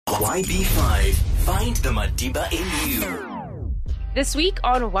YB5. Find the Madiba in you. This week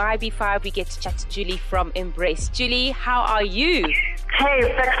on YB5, we get to chat to Julie from Embrace. Julie, how are you? Hey,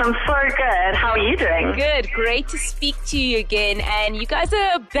 Fix, I'm so good. How are you doing? Good. Great to speak to you again. And you guys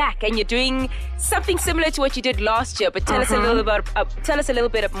are back and you're doing something similar to what you did last year. But tell us a little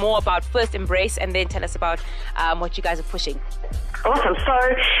bit more about first Embrace, and then tell us about what you guys are pushing. Awesome.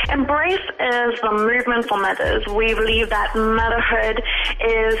 So Embrace is the movement for mothers. We believe that motherhood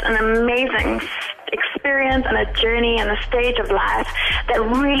is an amazing experience and a journey and a stage of life that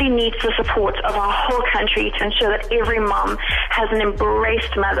really needs the support of our whole country to ensure that every mom has an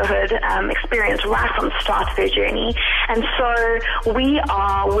embraced motherhood experience right from the start of their journey. And so we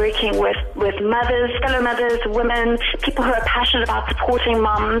are working with mothers, fellow mothers, women, people who are passionate about supporting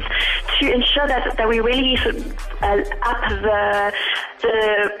moms to ensure that we really sort of up the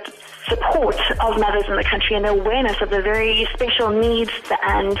support of mothers in the country and the awareness of the very special needs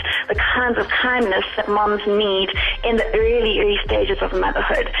and the kinds of kindness that moms need in the early stages of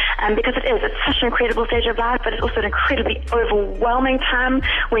motherhood. And because it's such an incredible stage of life, but it's also an incredibly overwhelming time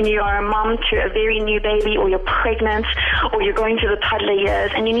when you are a mom to a very new baby, or you're pregnant, or you're going through the toddler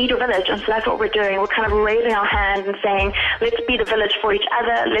years, and you need a village. And so that's what we're doing. We're kind of raising our hand and saying, let's be the village for each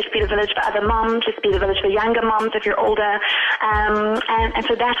other, let's be the village for other moms, let's be the village for younger moms if you're older. And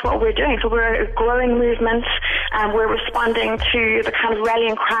so that's what we're doing. So we're a growing movement, and we're responding to the kind of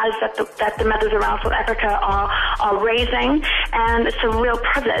rallying cries that the mothers around South Africa are raising, and it's a real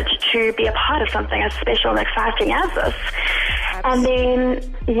privilege to be a part of something as special and exciting as this. And then,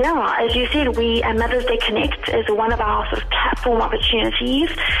 as you said, Mother's Day Connect is one of our sort of platform opportunities.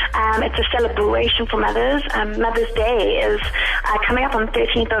 It's a celebration for mothers. Mother's Day is coming up on the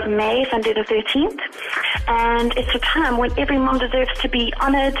 13th of May, Sunday the 13th. And it's a time when every mom deserves to be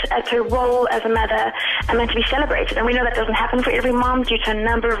honored at her role as a mother and meant to be celebrated. And we know that doesn't happen for every mom due to a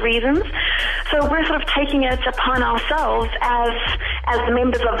number of reasons. So we're sort of taking it upon ourselves as the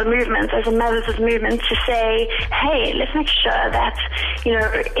members of the movement, as the mothers of the movement, to say, hey, let's make sure that,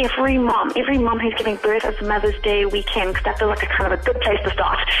 every mom who's giving birth as Mother's Day weekend, because that feels like a kind of a good place to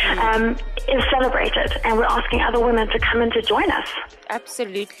start, is celebrated. And we're asking other women to come in to join us.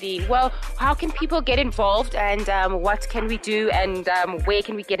 Absolutely. Well, how can people get involved, and what can we do, and where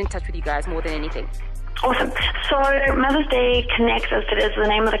can we get in touch with you guys more than anything? Awesome. So Mother's Day Connect, as it is the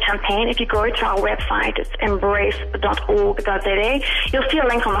name of the campaign. If you go to our website, it's embrace.org.za, you'll see a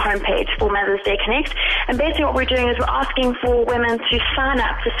link on the homepage for Mother's Day Connect. And basically what we're doing is we're asking for women to sign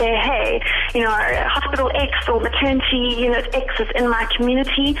up to say, hey, Hospital X or Maternity Unit X is in my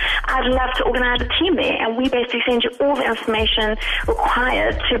community. I'd love to organize a team there. And we basically send you all the information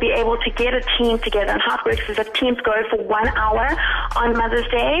required to be able to get a team together. And how it works is that teams go for 1 hour on Mother's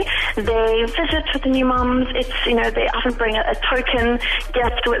Day. They visit with the new moms. It's, they often bring a token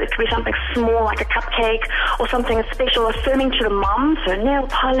gift. It could be something small like a cupcake, or something special affirming to the mom, so nail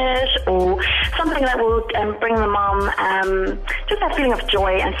polish, or something that will bring the mom just that feeling of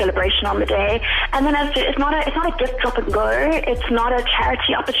joy and celebration on the day. And then it's not a gift drop and go. It's not a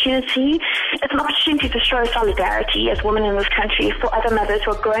charity opportunity. It's an opportunity to show solidarity as women in this country for other mothers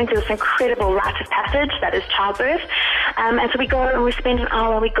who are going through this incredible rite of passage that is childbirth. And so we go and we spend an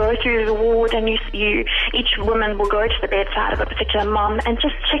hour, we go through the ward, and each woman will go to the bedside of a particular mom and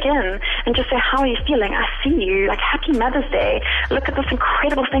just check in and just say, how are you feeling? I see you. Like, happy Mother's Day. Look at this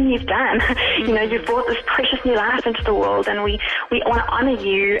incredible thing you've done. You've brought this precious new life into the world, and we want to honor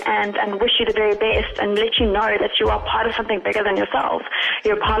you and wish you the very best and let you know that you are part of something bigger than yourself.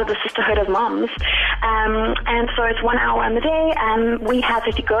 You're part of the sisterhood of moms. And so it's 1 hour on the day. We have,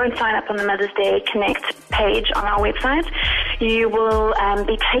 if you go and sign up on the Mother's Day Connect page on our website, you will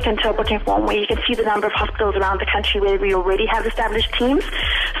be taken to a booking form where you can see the number of hospitals around the country where we already have established teams.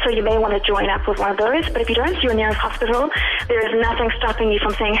 So you may want to join up with one of those. But if you don't see your nearest hospital, there is nothing stopping you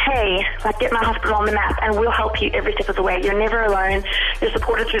from saying, hey, get my hospital on the map, and we'll help you every step of the way. You're never alone. You're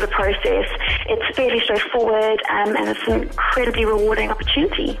supported through the process. It's fairly straightforward, and it's an incredibly rewarding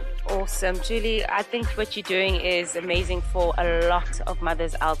opportunity. Awesome. Julie, I think what you're doing is amazing for a lot of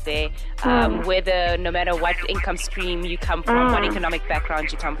mothers out there, whether no matter what income stream you come from, what economic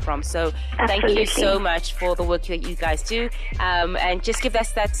background you come from. So thank you so much for the work that you guys do. And just give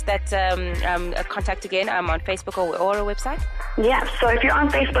us that contact again on Facebook or our website. Yeah, so if you're on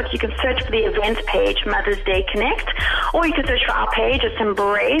Facebook, you can search for the event page, Mother's Day Connect, or you can search for our page, it's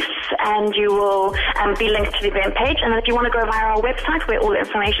Embrace, and you will be linked to the event page. And if you want to go via our website where all the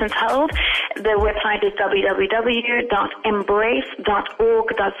information is held, the website is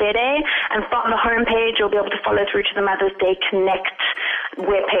www.embrace.org.za, and from the homepage, you'll be able to follow through to the Mother's Day Connect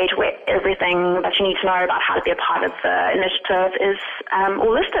webpage where everything that you need to know about how to be a part of the initiative is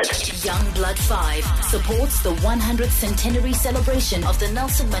all listed. Youngblood 5 supports the 100th centenary celebration of the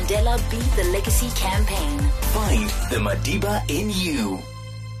Nelson Mandela Be the Legacy campaign. Find the Madiba in you.